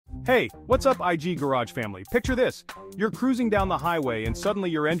Hey, what's up IG Garage family? Picture this. You're cruising down the highway and suddenly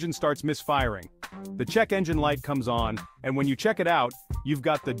your engine starts misfiring. The check engine light comes on, and when you check it out, you've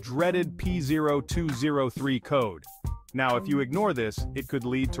got the dreaded P0203 code. Now if you ignore this, it could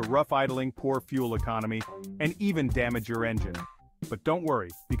lead to rough idling, poor fuel economy, and even damage your engine. But don't worry,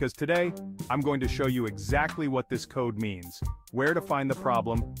 because today, I'm going to show you exactly what this code means, where to find the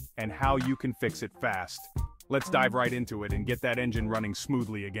problem, and how you can fix it fast. Let's dive right into it and get that engine running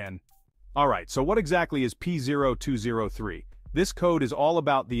smoothly again. Alright, so what exactly is P0203? This code is all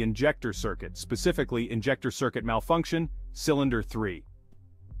about the injector circuit, specifically injector circuit malfunction, cylinder 3.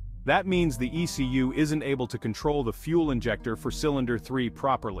 That means the ECU isn't able to control the fuel injector for cylinder 3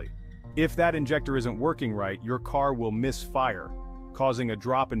 properly. If that injector isn't working right, your car will misfire, causing a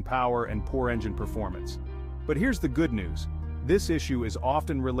drop in power and poor engine performance. But here's the good news. This issue is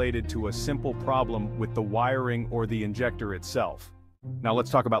often related to a simple problem with the wiring or the injector itself. Now let's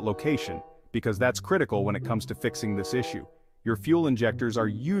talk about location, because that's critical when it comes to fixing this issue. Your fuel injectors are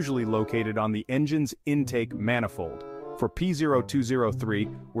usually located on the engine's intake manifold. For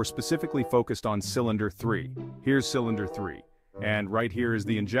P0203, we're specifically focused on cylinder 3. Here's cylinder 3, and right here is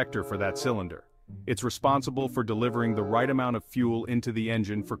the injector for that cylinder. It's responsible for delivering the right amount of fuel into the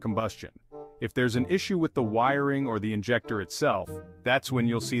engine for combustion. If there's an issue with the wiring or the injector itself, that's when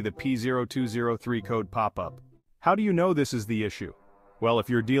you'll see the P0203 code pop up. How do you know this is the issue? Well, if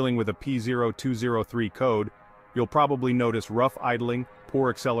you're dealing with a P0203 code, you'll probably notice rough idling, poor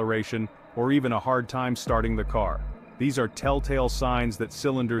acceleration, or even a hard time starting the car. These are telltale signs that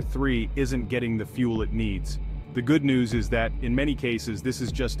cylinder 3 isn't getting the fuel it needs. The good news is that, in many cases, this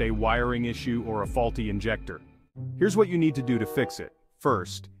is just a wiring issue or a faulty injector. Here's what you need to do to fix it.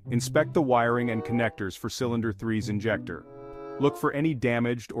 First, inspect the wiring and connectors for cylinder 3's injector. Look for any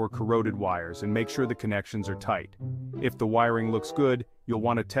damaged or corroded wires and make sure the connections are tight. If the wiring looks good, you'll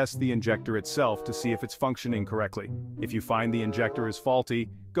want to test the injector itself to see if it's functioning correctly. If you find the injector is faulty,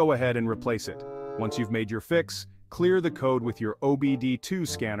 go ahead and replace it. Once you've made your fix, clear the code with your obd2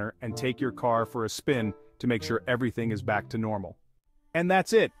 scanner and take your car for a spin to make sure everything is back to normal. And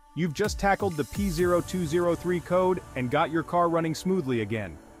that's it! You've just tackled the P0203 code and got your car running smoothly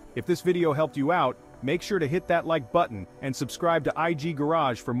again. If this video helped you out, make sure to hit that like button and subscribe to IG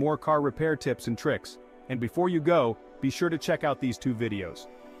Garage for more car repair tips and tricks. And before you go, be sure to check out these two videos.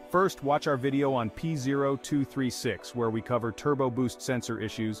 First, watch our video on P0236 where we cover turbo boost sensor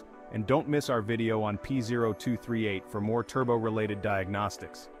issues, and don't miss our video on P0238 for more turbo-related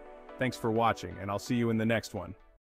diagnostics. Thanks for watching, and I'll see you in the next one.